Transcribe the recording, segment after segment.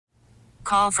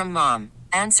Call from mom.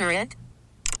 Answer it.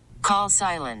 Call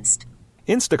silenced.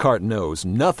 Instacart knows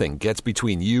nothing gets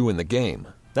between you and the game.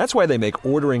 That's why they make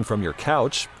ordering from your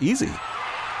couch easy.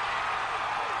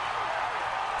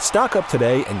 Stock up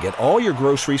today and get all your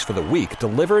groceries for the week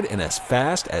delivered in as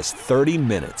fast as 30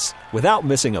 minutes without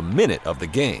missing a minute of the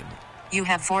game. You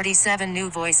have 47 new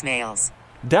voicemails.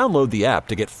 Download the app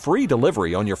to get free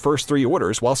delivery on your first 3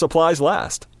 orders while supplies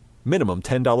last. Minimum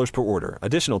 $10 per order.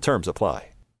 Additional terms apply.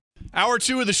 Hour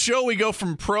 2 of the show, we go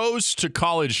from pros to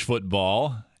college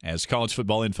football as college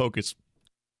football in focus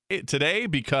today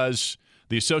because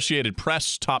the Associated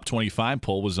Press Top 25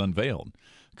 poll was unveiled.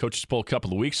 Coaches poll a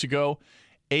couple of weeks ago.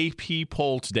 AP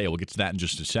poll today. We'll get to that in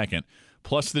just a second.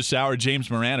 Plus this hour, James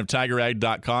Moran of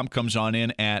TigerEye.com comes on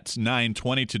in at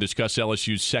 9:20 to discuss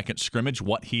LSU's second scrimmage,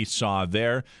 what he saw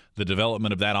there, the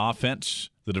development of that offense,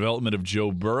 the development of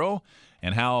Joe Burrow,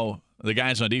 and how the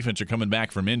guys on defense are coming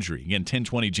back from injury. Again,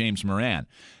 10:20, James Moran.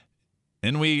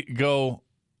 Then we go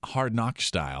hard knock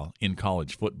style in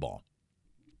college football.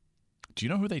 Do you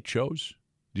know who they chose?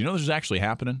 Do you know this is actually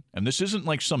happening? And this isn't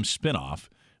like some spinoff,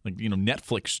 like,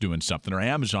 Netflix doing something or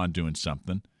Amazon doing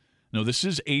something. No, this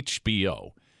is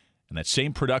HBO. And that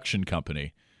same production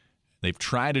company, they've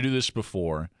tried to do this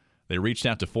before. They reached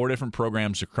out to 4 different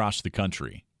programs across the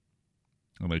country,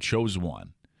 and they chose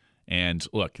one. And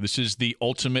look, this is the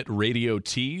ultimate radio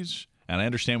tease. And I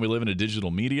understand we live in a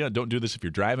digital media. Don't do this if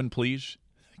you're driving, please.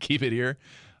 Keep it here.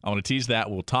 I want to tease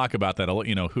that. We'll talk about that. I'll let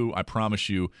you know who. I promise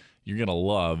you, you're going to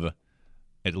love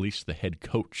at least the head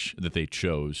coach that they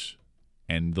chose,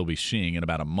 and they'll be seeing in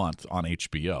about a month on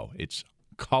HBO. It's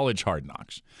College Hard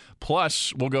Knocks.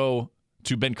 Plus, we'll go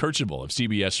to Ben Kirchable of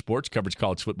CBS Sports, covers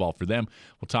college football for them.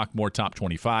 We'll talk more top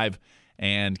 25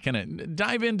 and kind of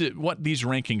dive into what these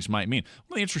rankings might mean.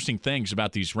 One of the interesting things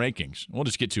about these rankings, we'll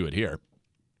just get to it here,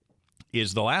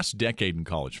 is the last decade in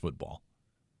college football,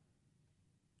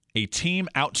 a team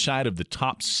outside of the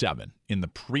top 7 in the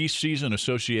preseason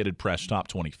Associated Press top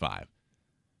 25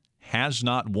 has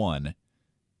not won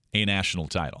a national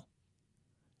title.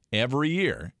 Every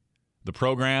year, the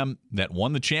program that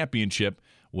won the championship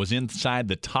was inside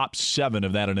the top 7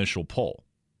 of that initial poll.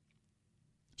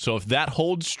 So if that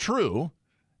holds true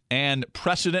and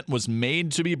precedent was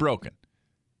made to be broken,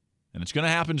 and it's going to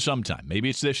happen sometime,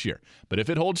 maybe it's this year, but if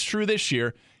it holds true this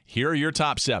year, here are your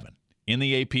top 7 in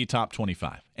the AP top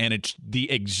 25. And it's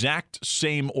the exact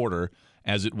same order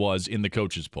as it was in the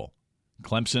coaches poll.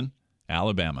 Clemson,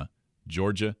 Alabama,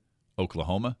 Georgia,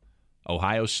 Oklahoma,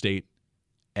 Ohio State,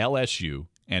 LSU,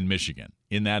 and Michigan,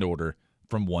 in that order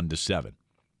from 1 to 7.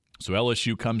 So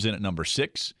LSU comes in at number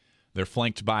 6. They're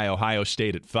flanked by Ohio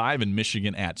State at 5 and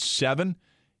Michigan at 7.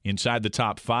 Inside the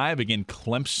top 5, again,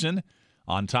 Clemson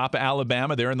on top of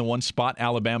Alabama. They're in the 1 spot.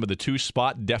 Alabama, the 2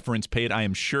 spot. Deference paid, I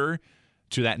am sure,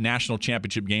 to that national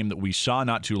championship game that we saw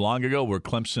not too long ago where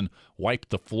Clemson wiped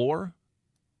the floor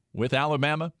with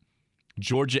Alabama.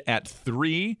 Georgia at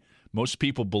 3. Most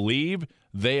people believe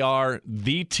they are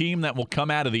the team that will come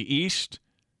out of the East.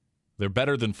 They're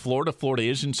better than Florida. Florida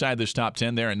is inside this top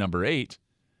 10 there at number 8.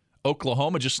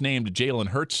 Oklahoma just named Jalen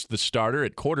Hurts the starter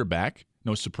at quarterback.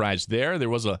 No surprise there. There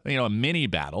was a mini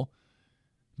battle.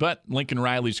 But Lincoln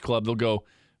Riley's club, they'll go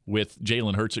with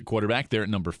Jalen Hurts at quarterback. They're at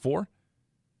number 4.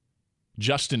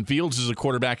 Justin Fields is a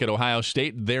quarterback at Ohio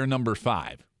State. They're number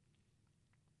 5.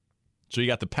 So you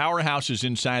got the powerhouses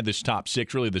inside this top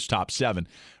 6, really this top 7.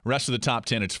 Rest of the top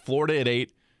 10, it's Florida at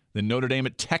 8, then Notre Dame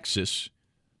at Texas.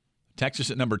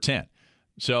 Texas at number 10.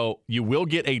 So you will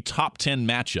get a top 10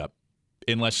 matchup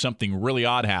unless something really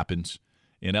odd happens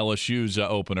in LSU's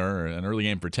opener, or an early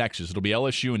game for Texas. It'll be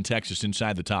LSU and Texas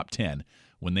inside the top 10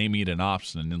 when they meet in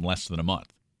Austin in less than a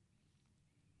month.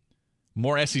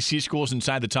 More SEC schools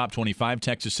inside the top 25.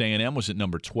 Texas A&M was at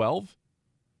number 12.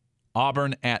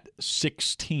 Auburn at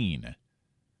 16.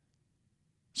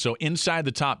 So inside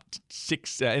the top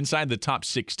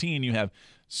 16, you have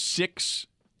 6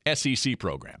 SEC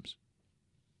programs.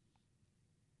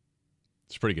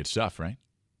 It's pretty good stuff, right?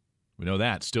 We know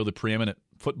that. Still the preeminent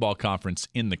football conference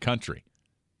in the country.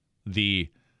 The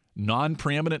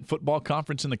non-preeminent football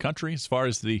conference in the country, as far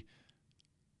as the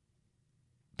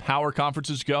power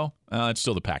conferences go, it's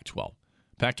still the Pac-12.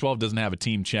 Pac-12 doesn't have a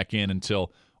team check-in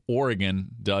until Oregon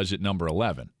does at number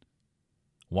 11.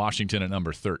 Washington at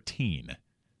number 13.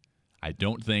 I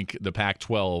don't think the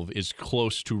Pac-12 is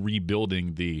close to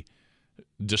rebuilding the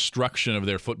destruction of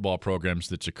their football programs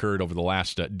that's occurred over the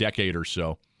last decade or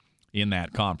so in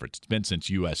that conference. It's been since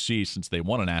USC, since they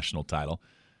won a national title.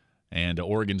 And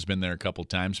Oregon's been there a couple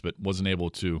times, but wasn't able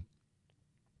to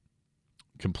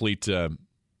complete their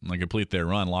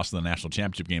run, lost in the national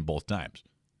championship game both times.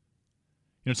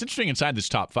 It's interesting inside this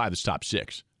top 5, this top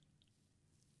 6.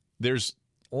 There's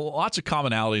lots of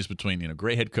commonalities between,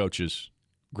 great head coaches,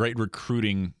 great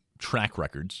recruiting track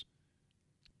records.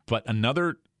 But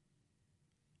another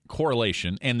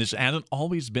correlation, and this hasn't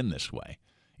always been this way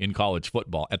in college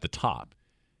football at the top,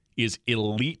 is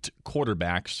elite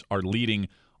quarterbacks are leading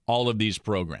all of these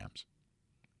programs.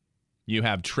 You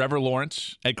have Trevor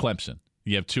Lawrence at Clemson.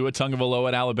 You have Tua Tagovailoa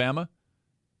at Alabama.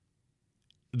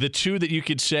 The two that you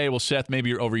could say, well, Seth, maybe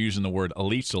you're overusing the word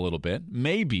elites a little bit.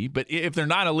 Maybe, but if they're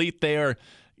not elite, they are,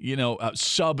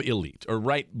 sub-elite or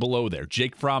right below there.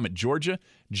 Jake Fromm at Georgia,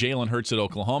 Jalen Hurts at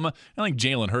Oklahoma. I think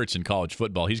Jalen Hurts in college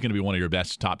football, he's going to be one of your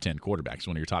best top 10 quarterbacks,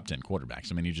 one of your top 10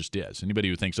 quarterbacks. I mean, he just is. Anybody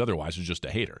who thinks otherwise is just a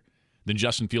hater. Then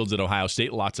Justin Fields at Ohio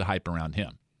State, lots of hype around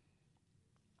him.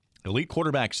 Elite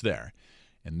quarterbacks there.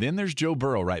 And then there's Joe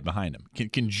Burrow right behind him.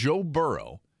 Can Joe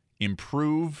Burrow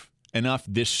improve enough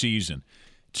this season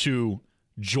to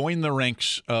join the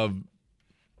ranks of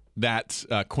that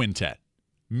quintet?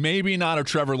 Maybe not a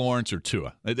Trevor Lawrence or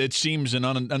Tua. It seems an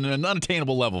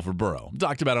unattainable level for Burrow. I've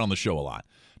talked about it on the show a lot.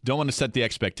 Don't want to set the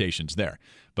expectations there.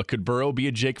 But could Burrow be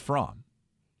a Jake Fromm?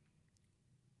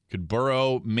 Could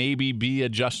Burrow maybe be a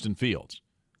Justin Fields?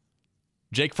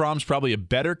 Jake Fromm's probably a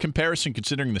better comparison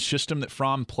considering the system that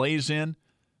Fromm plays in.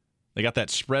 They got that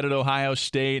spread at Ohio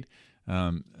State.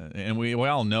 And we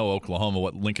all know Oklahoma,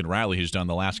 what Lincoln Riley has done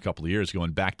the last couple of years,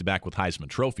 going back-to-back with Heisman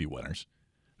Trophy winners.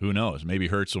 Who knows? Maybe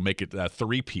Hurts will make it a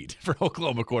three-peat for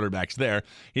Oklahoma quarterbacks there.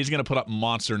 He's going to put up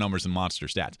monster numbers and monster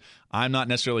stats. I'm not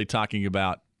necessarily talking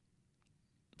about,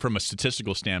 from a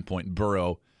statistical standpoint,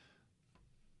 Burrow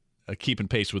keeping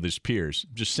pace with his peers.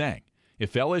 Just saying,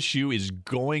 if LSU is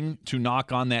going to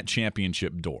knock on that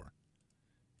championship door,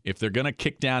 if they're going to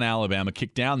kick down Alabama,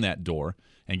 kick down that door,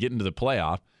 and get into the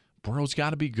playoff, Burrow's got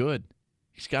to be good.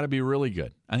 He's got to be really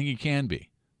good. I think he can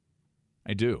be.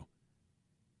 I do.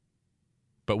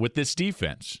 But with this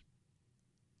defense,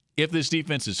 if this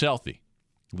defense is healthy,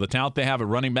 the talent they have at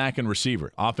running back and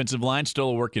receiver, offensive line still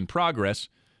a work in progress.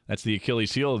 That's the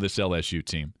Achilles heel of this LSU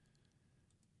team.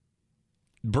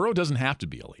 Burrow doesn't have to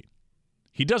be elite.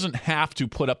 He doesn't have to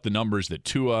put up the numbers that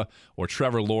Tua or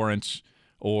Trevor Lawrence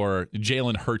or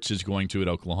Jalen Hurts is going to at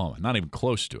Oklahoma. Not even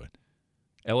close to it.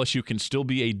 LSU can still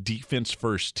be a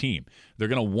defense-first team. They're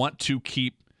going to want to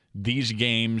keep these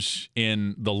games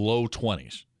in the low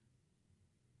 20s.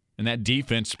 And that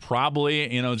defense probably,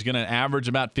 is going to average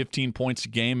about 15 points a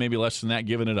game, maybe less than that,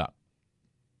 giving it up.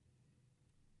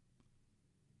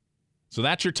 So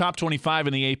that's your top 25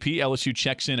 in the AP. LSU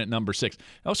checks in at number 6.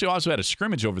 LSU also had a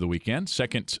scrimmage over the weekend,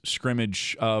 second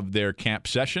scrimmage of their camp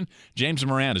session. James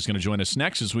Moran is going to join us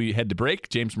next as we head to break.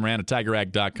 James Moran at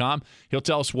TigerAg.com. He'll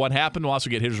tell us what happened. We'll also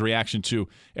get his reaction to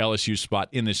LSU's spot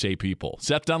in this AP poll.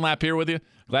 Seth Dunlap here with you.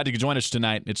 Glad you could join us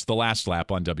tonight. It's the last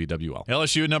lap on WWL.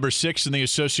 LSU at number 6 in the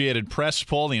Associated Press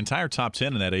poll. The entire top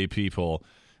 10 in that AP poll,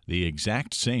 the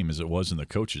exact same as it was in the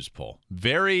coaches poll.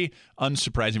 Very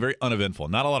unsurprising, very uneventful.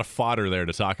 Not a lot of fodder there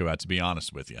to talk about, to be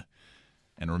honest with you.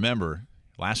 And remember,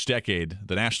 last decade,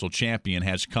 the national champion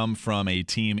has come from a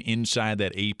team inside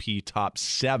that AP top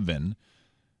 7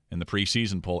 in the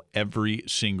preseason poll every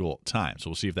single time. So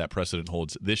we'll see if that precedent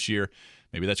holds this year.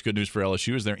 Maybe that's good news for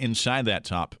LSU as they're inside that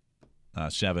top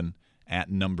 7 at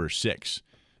number 6.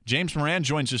 James Moran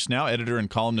joins us now, editor and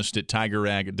columnist at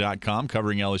TigerRag.com,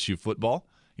 covering LSU football.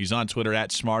 He's on Twitter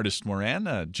at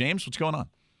SmartestMoran. James, what's going on?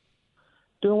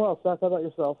 Doing well, Seth. How about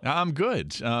yourself? I'm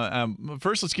good.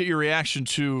 First, let's get your reaction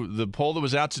to the poll that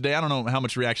was out today. I don't know how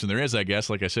much reaction there is, I guess.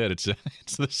 Like I said, it's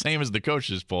the same as the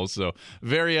coaches' poll, so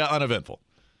very uneventful.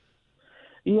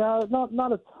 Yeah,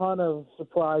 not a ton of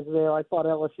surprise there. I thought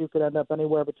LSU could end up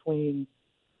anywhere between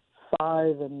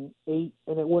 5 and 8,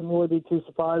 and it wouldn't really be too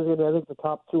surprising. I think the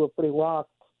top 2 are pretty locked.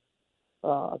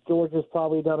 Georgia's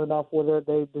probably done enough with it.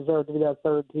 They deserve to be that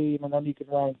third team, and then you can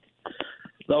rank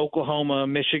the Oklahoma,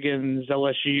 Michigans,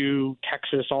 LSU,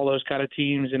 Texas, all those kind of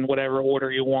teams in whatever order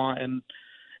you want, and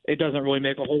it doesn't really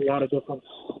make a whole lot of difference.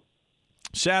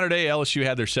 Saturday, LSU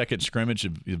had their second scrimmage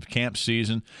of camp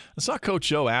season. I saw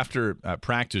Coach O after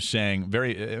practice saying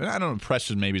I don't know,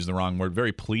 impressed maybe is the wrong word,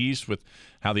 very pleased with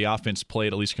how the offense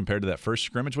played, at least compared to that first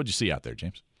scrimmage. What did you see out there,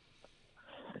 James?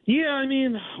 Yeah, I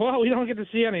mean, well, we don't get to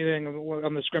see anything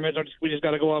on the scrimmage. We just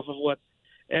got to go off of what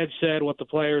Ed said, what the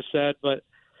players said. But,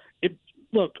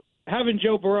 look, having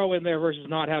Joe Burrow in there versus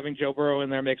not having Joe Burrow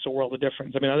in there makes a world of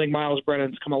difference. I mean, I think Miles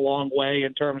Brennan's come a long way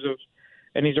in terms of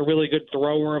 – and he's a really good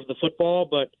thrower of the football,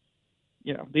 but,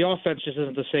 the offense just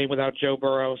isn't the same without Joe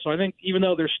Burrow. So I think even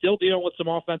though they're still dealing with some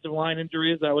offensive line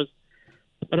injuries, that was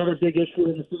another big issue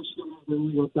in the first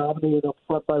game. They were dominated up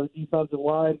front by the defensive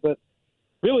line, but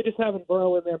really just having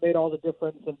Burrow in there made all the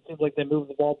difference, and it seems like they moved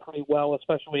the ball pretty well,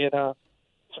 especially in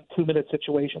some 2-minute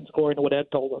situations, according to what Ed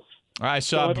told us. I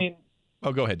saw.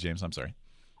 Go ahead, James. I'm sorry.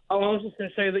 Oh, I was just going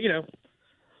to say that,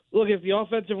 look, if the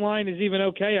offensive line is even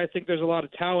okay, I think there's a lot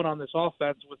of talent on this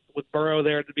offense with Burrow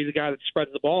there to be the guy that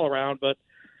spreads the ball around, but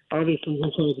obviously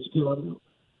he'll show his skill.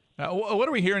 What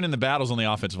are we hearing in the battles on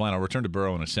the offensive line? I'll return to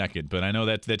Burrow in a second, but I know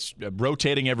that's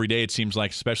rotating every day, it seems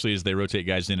like, especially as they rotate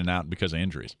guys in and out because of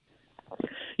injuries.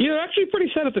 They're actually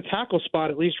pretty set at the tackle spot,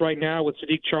 at least right now, with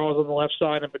Sadiq Charles on the left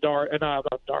side and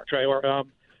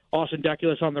Austin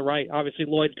Deculus on the right. Obviously,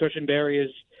 Lloyd Cushenberry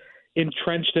is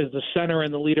entrenched as the center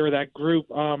and the leader of that group.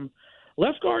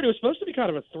 Left guard, it was supposed to be kind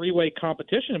of a three-way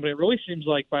competition, but it really seems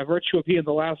like by virtue of being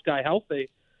the last guy healthy,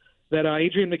 that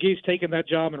Adrian McGee's taken that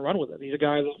job and run with it. He's a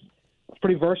guy that's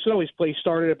pretty versatile. He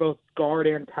started at both guard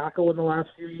and tackle in the last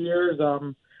few years.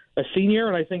 A senior,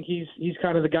 and I think he's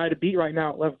kind of the guy to beat right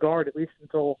now at left guard, at least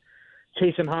until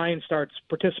Chasen Hines starts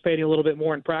participating a little bit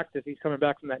more in practice. He's coming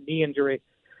back from that knee injury.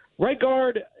 Right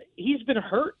guard, he's been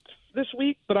hurt this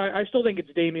week, but I still think it's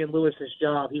Damian Lewis's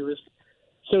job. He was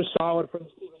so solid from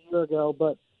a year ago.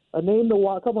 But a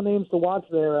couple names to watch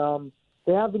there.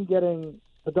 They have been getting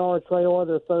Adara Traore,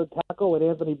 their third tackle, and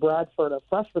Anthony Bradford, a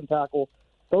freshman tackle.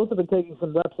 Both have been taking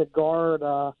some reps at guard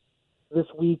this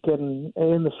week and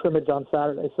in the scrimmage on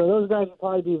Saturday. So those guys will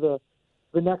probably be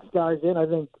the next guys in. I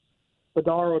think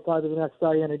Badar will probably be the next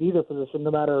guy in at either position,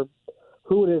 no matter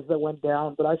who it is that went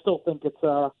down. But I still think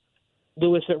it's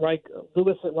Lewis at right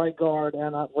guard,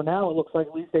 and for now it looks like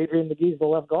at least Adrian McGee's the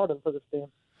left guard for this team.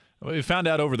 Well, we found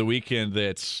out over the weekend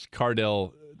that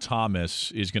Cardell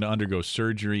Thomas is going to undergo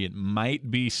surgery. It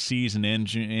might be season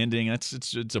ending.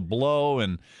 It's a blow,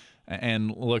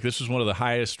 and look, this was one of the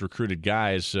highest recruited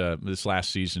guys this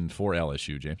last season for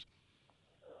LSU, James.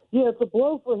 Yeah, it's a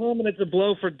blow for him, and it's a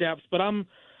blow for depth. But I'm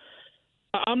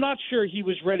not sure he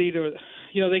was ready to.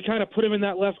 They kind of put him in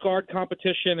that left guard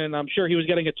competition, and I'm sure he was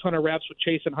getting a ton of reps with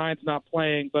Chasen Hines not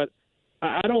playing. But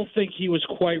I don't think he was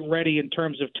quite ready in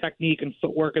terms of technique and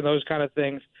footwork and those kind of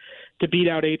things to beat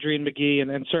out Adrian McGee,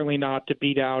 and certainly not to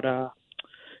beat out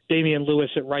Damian Lewis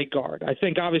at right guard. I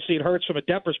think obviously it hurts from a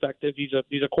depth perspective. He's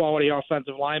a quality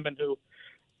offensive lineman who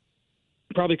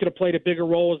probably could have played a bigger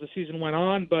role as the season went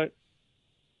on, but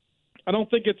I don't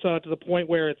think it's to the point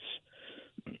where it's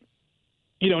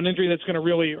an injury that's going to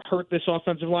really hurt this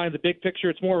offensive line. The big picture,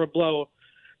 it's more of a blow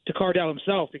to Cardell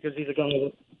himself because he's a guy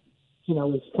that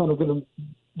is kind of going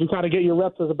to kind of get your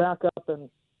reps as a backup and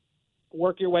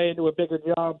work your way into a bigger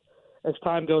job as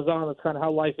time goes on. That's kind of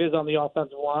how life is on the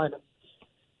offensive line.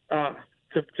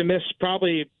 To miss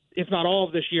probably, if not all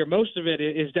of this year, most of it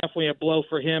is definitely a blow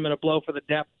for him and a blow for the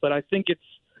depth. But I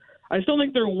still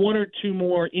think they're one or two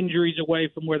more injuries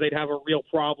away from where they'd have a real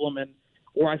problem,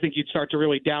 or I think you'd start to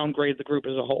really downgrade the group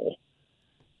as a whole.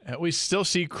 We still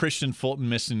see Christian Fulton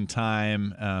missing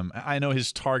time. I know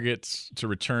his targets to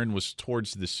return was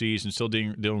towards the season, still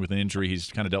dealing with an injury he's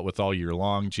kind of dealt with all year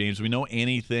long. James, do we know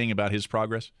anything about his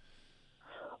progress?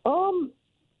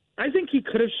 I think he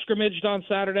could have scrimmaged on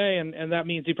Saturday, and that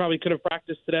means he probably could have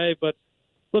practiced today. But,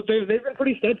 look, they've been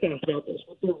pretty steadfast about this.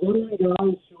 They're voting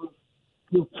guys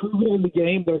who've proven in the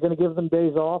game. They're going to give them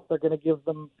days off. They're going to give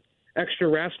them extra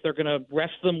rest. They're going to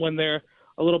rest them when they're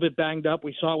a little bit banged up.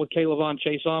 We saw it with Kaylavon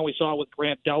Chason. We saw it with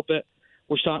Grant Delpit.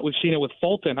 We've seen it with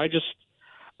Fulton. If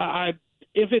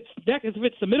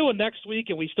it's the middle of next week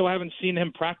and we still haven't seen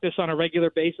him practice on a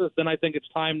regular basis, then I think it's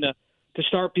time to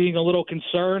start being a little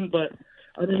concerned. But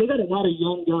I mean, they got a lot of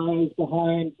young guys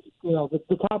behind.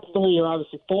 The top three are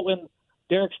obviously Fulton,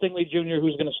 Derek Stingley Jr.,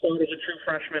 who's going to start as a true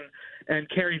freshman, and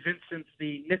Kerry Vincent,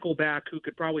 the nickelback, who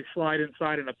could probably slide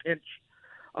inside in a pinch.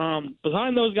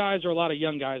 Behind those guys are a lot of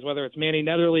young guys, whether it's Manny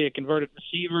Netherly, a converted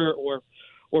receiver, or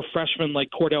freshmen like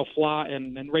Cordell Flott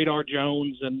and Radar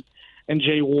Jones and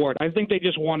Jay Ward. I think they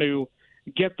just want to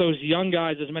get those young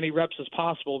guys as many reps as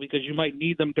possible because you might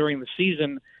need them during the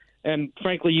season. And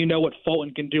frankly, what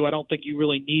Fulton can do. I don't think you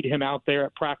really need him out there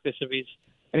at practice if he's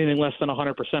anything less than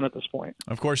 100% at this point.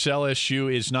 Of course,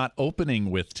 LSU is not opening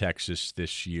with Texas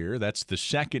this year. That's the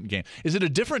second game. Is it a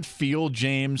different feel,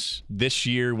 James, this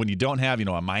year when you don't have,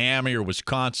 a Miami or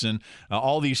Wisconsin,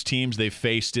 all these teams they've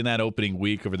faced in that opening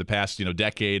week over the past,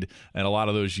 decade and a lot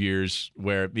of those years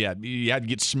where, you had to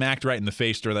get smacked right in the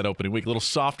face during that opening week. A little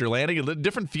softer landing, a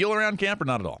different feel around camp or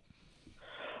not at all?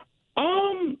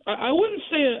 I wouldn't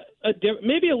say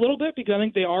maybe a little bit because I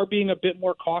think they are being a bit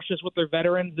more cautious with their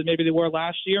veterans than maybe they were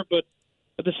last year. But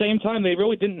at the same time, they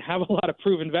really didn't have a lot of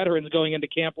proven veterans going into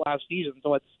camp last season,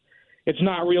 so it's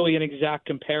not really an exact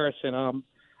comparison.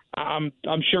 I'm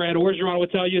sure Ed Orgeron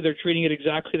would tell you they're treating it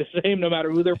exactly the same no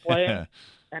matter who they're playing.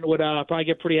 and would probably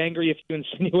get pretty angry if you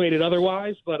insinuated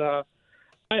otherwise. But I'd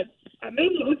say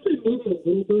maybe a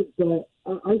little bit, but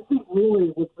I think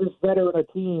really with this veteran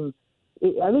team,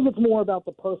 I think it's more about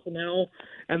the personnel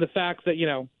and the fact that,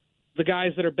 the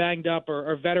guys that are banged up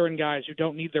are veteran guys who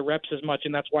don't need their reps as much,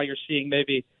 and that's why you're seeing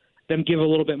maybe them give a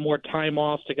little bit more time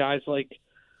off to guys like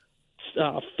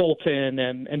Fulton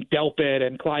and Delpit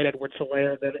and Clyde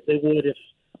Edwards-Helaire than they would if,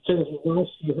 say,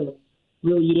 last year,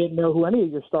 really you didn't know who any of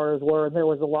your starters were, and there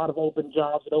was a lot of open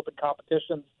jobs and open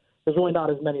competitions. There's really not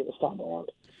as many this time around.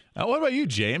 What about you,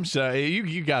 James?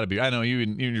 You got to be. I know you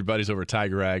and your buddies over at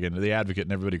Tiger Rag and the Advocate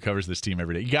and everybody who covers this team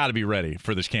every day. You got to be ready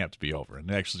for this camp to be over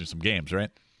and actually do some games,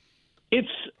 right? I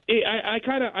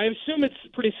assume it's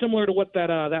pretty similar to what that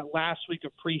last week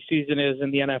of preseason is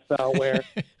in the NFL, where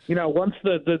once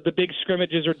the big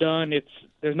scrimmages are done,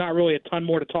 there's not really a ton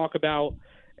more to talk about,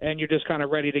 and you're just kind of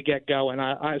ready to get going.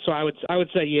 So I would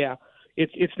say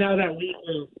it's now that week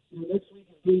where next week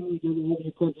is game week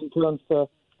in terms of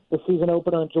the season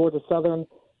opener in Georgia Southern.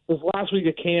 This last week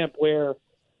of camp where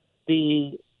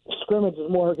the scrimmage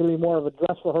is going to be more of a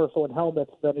dress rehearsal and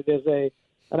helmets than it is an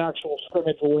actual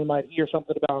scrimmage where we might hear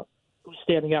something about who's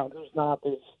standing out and who's not.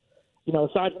 There's,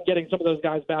 aside from getting some of those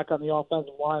guys back on the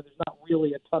offensive line, there's not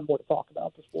really a ton more to talk about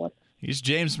at this point. He's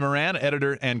James Moran,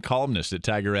 editor and columnist at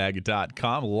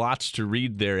TigerRag.com. Lots to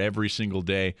read there every single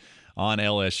day on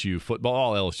LSU football,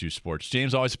 all LSU sports.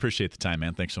 James, always appreciate the time,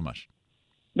 man. Thanks so much.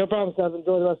 No problem, Seth.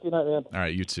 Enjoy the rest of your night, man. All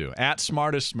right, you too. At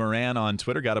Smartest Moran on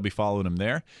Twitter. Got to be following him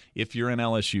there if you're an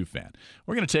LSU fan.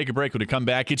 We're going to take a break. When we come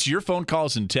back, it's your phone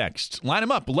calls and texts. Line them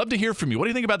up. We'd love to hear from you. What do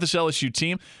you think about this LSU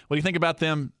team? What do you think about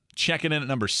them checking in at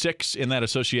number 6 in that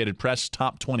Associated Press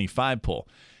Top 25 poll?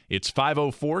 It's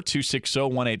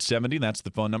 504-260-1870. That's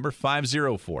the phone number,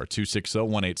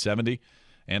 504-260-1870.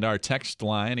 And our text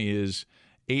line is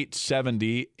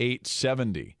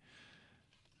 870-870.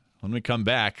 When we come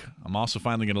back, I'm also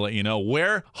finally going to let you know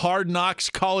where Hard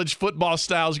Knocks college football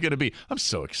style is going to be. I'm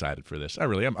so excited for this.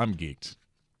 I'm geeked.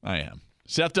 I am.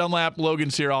 Seth Dunlap,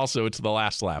 Logan's here also. It's the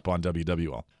last lap on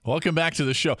WWL. Welcome back to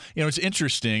the show. It's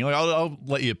interesting. I'll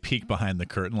let you peek behind the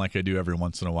curtain like I do every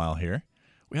once in a while here.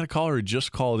 We had a caller who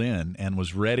just called in and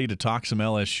was ready to talk some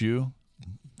LSU.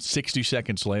 60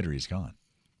 seconds later, he's gone.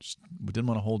 We didn't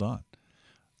want to hold on.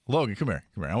 Logan, come here.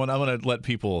 I want to let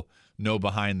people know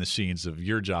behind the scenes of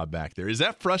your job back there. Is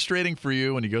that frustrating for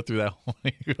you when you go through that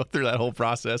whole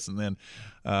process and then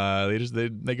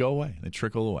they go away, they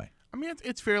trickle away? I mean,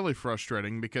 it's fairly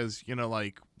frustrating because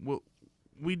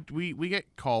we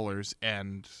get callers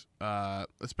and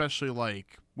especially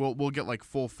we'll get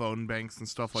full phone banks and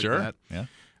stuff like that. Yeah.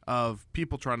 Of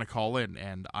people trying to call in,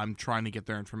 and I'm trying to get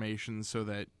their information so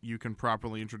that you can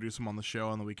properly introduce them on the show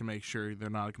and that we can make sure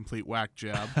they're not a complete whack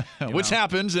job. Which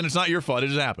happens, and it's not your fault. It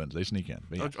just happens. They sneak in.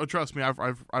 Yeah. Oh, trust me,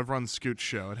 I've run Scoot's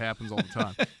show. It happens all the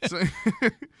time.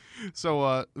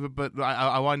 But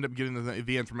I wind up getting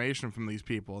the information from these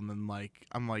people, and then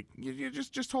I'm like, you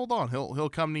just hold on. He'll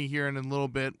come to me here in a little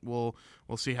bit. We'll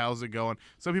see how's it going.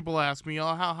 Some people ask me,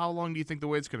 how long do you think the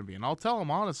wait's going to be? And I'll tell them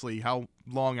honestly how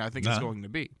long I think it's going to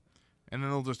be. And then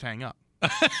they'll just hang up.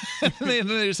 They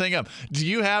just hang up. Do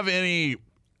you have any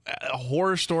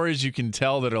horror stories you can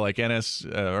tell that are like NS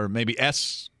or maybe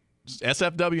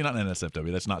SFW? Not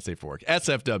NSFW. That's not safe for work.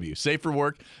 SFW, safe for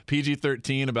work,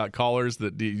 PG-13 about callers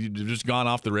that you've just gone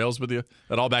off the rails with you?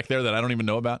 That all back there that I don't even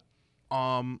know about?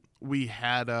 We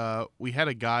had a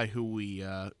guy who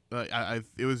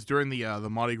it was during the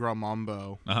Mardi Gras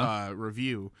Mambo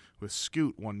review with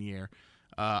Scoot one year.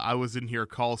 I was in here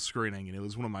call screening, and it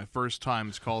was one of my first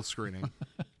times call screening.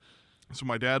 So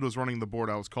my dad was running the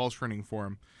board. I was call screening for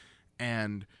him,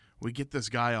 and we get this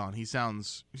guy on. He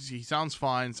sounds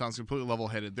fine, sounds completely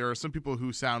level-headed. There are some people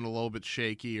who sound a little bit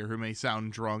shaky or who may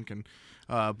sound drunk, and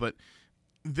but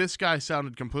this guy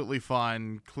sounded completely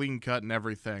fine, clean-cut and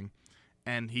everything.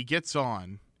 And he gets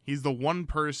on. He's the one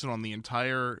person on the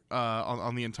entire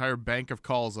on the entire bank of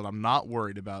calls that I'm not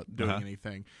worried about doing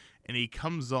anything. And he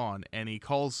comes on and he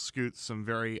calls Scoot some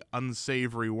very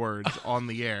unsavory words on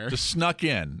the air. Just snuck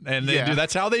in, and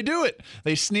that's how they do it.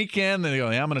 They sneak in and they go,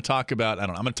 "I'm going to talk about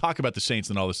I'm going to talk about the Saints,"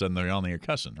 and all of a sudden they're on the air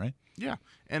cussing, right? Yeah,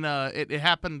 and it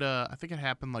happened. I think it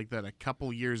happened like that a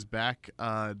couple years back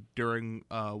during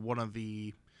one of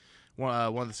the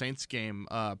Saints game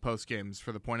post games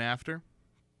for the point after,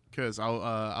 because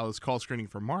I was call screening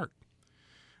for Mark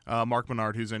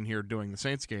Menard, who's in here doing the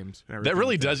Saints games. That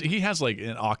really does. He has like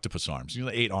an octopus arms,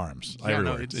 8 arms. Yeah,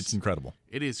 no, it's incredible.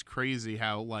 It is crazy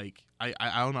how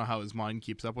I don't know how his mind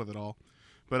keeps up with it all.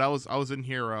 But I was in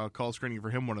here call screening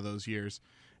for him one of those years,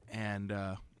 and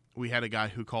we had a guy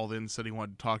who called in, said he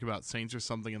wanted to talk about Saints or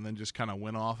something, and then just kind of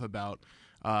went off about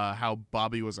how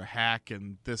Bobby was a hack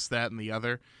and this, that, and the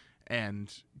other.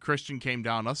 And Christian came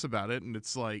down us about it, and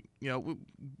it's like,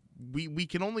 we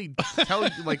can only tell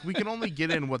like we can only get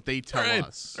in what they tell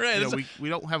us. Right. We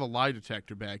don't have a lie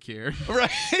detector back here. Right.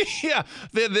 Yeah.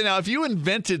 Now, if you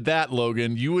invented that,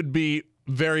 Logan, you would be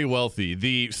very wealthy.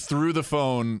 The through the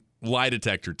phone lie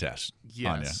detector test.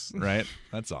 Yes. On you, right?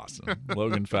 That's awesome.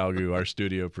 Logan Falgu, our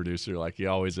studio producer, like he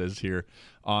always is here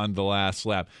on The Last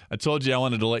Lap. I told you I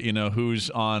wanted to let you know who's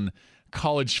on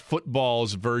college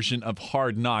football's version of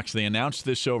Hard Knocks. They announced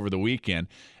this over the weekend,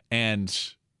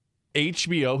 and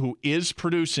HBO, who is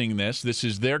producing this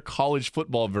is their college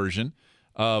football version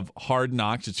of Hard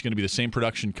Knocks. It's going to be the same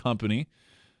production company.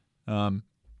 A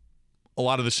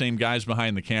lot of the same guys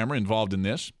behind the camera involved in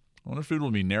this. I wonder if it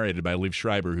will be narrated by Liev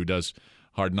Schreiber, who does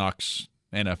Hard Knocks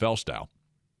NFL style.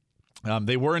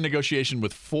 They were in negotiation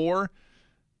with 4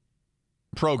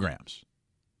 programs: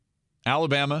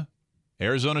 Alabama,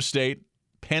 Arizona State,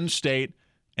 Penn State,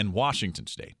 and Washington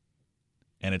State.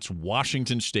 And it's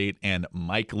Washington State and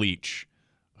Mike Leach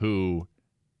who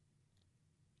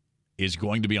is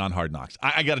going to be on Hard Knocks.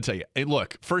 I got to tell you, hey,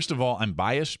 look, first of all, I'm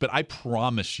biased, but I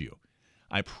promise you,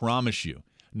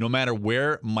 no matter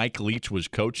where Mike Leach was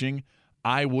coaching,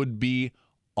 I would be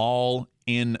all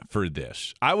in for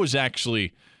this. I was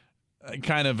actually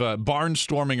kind of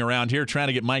barnstorming around here trying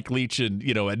to get Mike Leach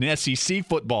an SEC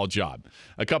football job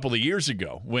a couple of years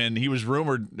ago when he was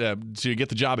rumored to get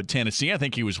the job at Tennessee. I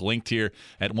think he was linked here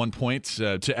at one point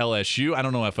to LSU. I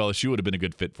don't know if LSU would have been a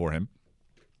good fit for him.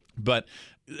 But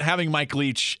having Mike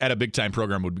Leach at a big-time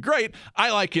program would be great.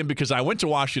 I like him because I went to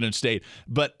Washington State.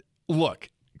 But look,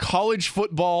 college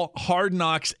football, Hard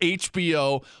Knocks,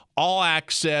 HBO, all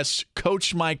access,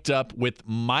 coach mic'd up with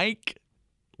Mike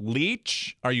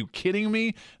Leach? Are you kidding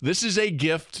me? This is a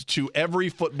gift to every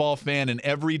football fan and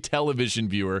every television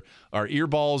viewer, our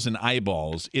earballs and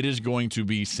eyeballs. It is going to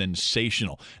be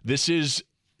sensational. This is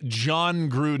John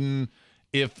Gruden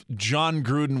if John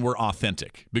Gruden were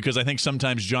authentic, because I think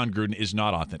sometimes John Gruden is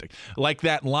not authentic. Like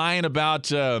that line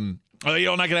about, you're not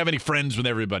going to have any friends with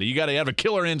everybody. You got to have a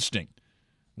killer instinct.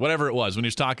 Whatever it was, when he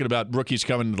was talking about rookies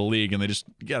coming into the league and they just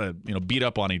got to beat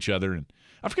up on each other. And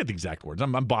I forget the exact words.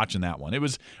 I'm botching that one. It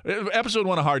was episode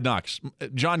 1 of Hard Knocks.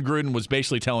 John Gruden was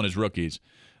basically telling his rookies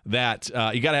that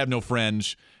you got to have no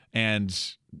friends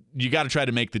and you got to try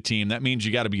to make the team. That means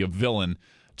you got to be a villain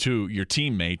to your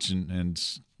teammates, and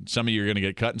some of you are going to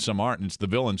get cut and some aren't, and it's the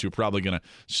villains who are probably going to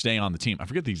stay on the team. I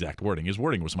forget the exact wording. His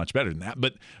wording was much better than that.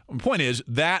 But the point is,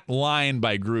 that line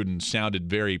by Gruden sounded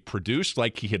very produced,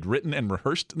 like he had written and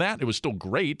rehearsed that. It was still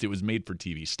great. It was made for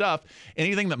TV stuff.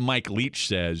 Anything that Mike Leach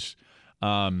says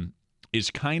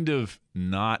is kind of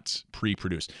not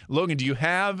pre-produced. Logan, do you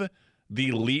have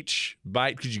the Leach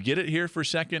bite? Could you get it here for a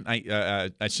second? I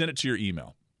sent it to your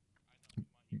email.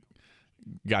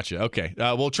 Gotcha. Okay.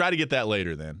 We'll try to get that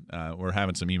later then. We're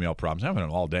having some email problems. I'm having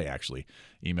them all day, actually.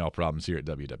 Email problems here at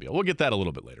WWL. We'll get that a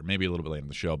little bit later, maybe a little bit later in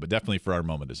the show, but definitely for our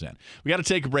moment is in. We got to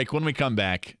take a break. When we come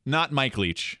back, not Mike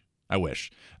Leach. I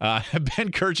wish.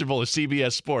 Ben Kercheval of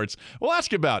CBS Sports. We'll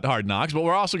ask about Hard Knocks, but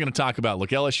we're also going to talk about, look,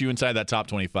 LSU inside that top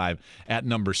 25 at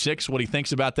number 6, what he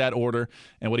thinks about that order,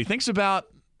 and what he thinks about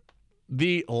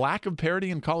the lack of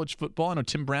parity in college football. I know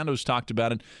Tim Brando's talked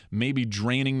about it, maybe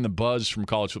draining the buzz from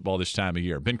college football this time of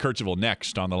year. Ben Kercheval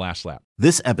next on The Last Lap.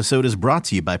 This episode is brought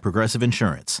to you by Progressive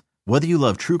Insurance. Whether you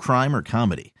love true crime or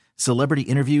comedy, celebrity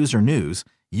interviews or news,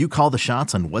 you call the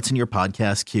shots on what's in your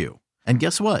podcast queue. And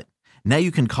guess what? Now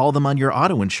you can call them on your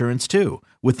auto insurance too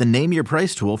with the Name Your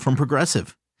Price tool from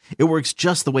Progressive. It works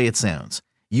just the way it sounds.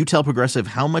 You tell Progressive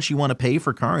how much you want to pay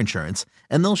for car insurance,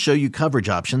 and they'll show you coverage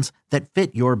options that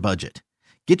fit your budget.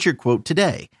 Get your quote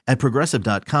today at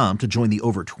Progressive.com to join the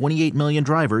over 28 million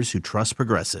drivers who trust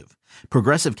Progressive.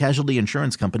 Progressive Casualty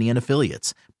Insurance Company and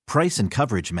Affiliates. Price and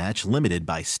coverage match limited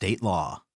by state law.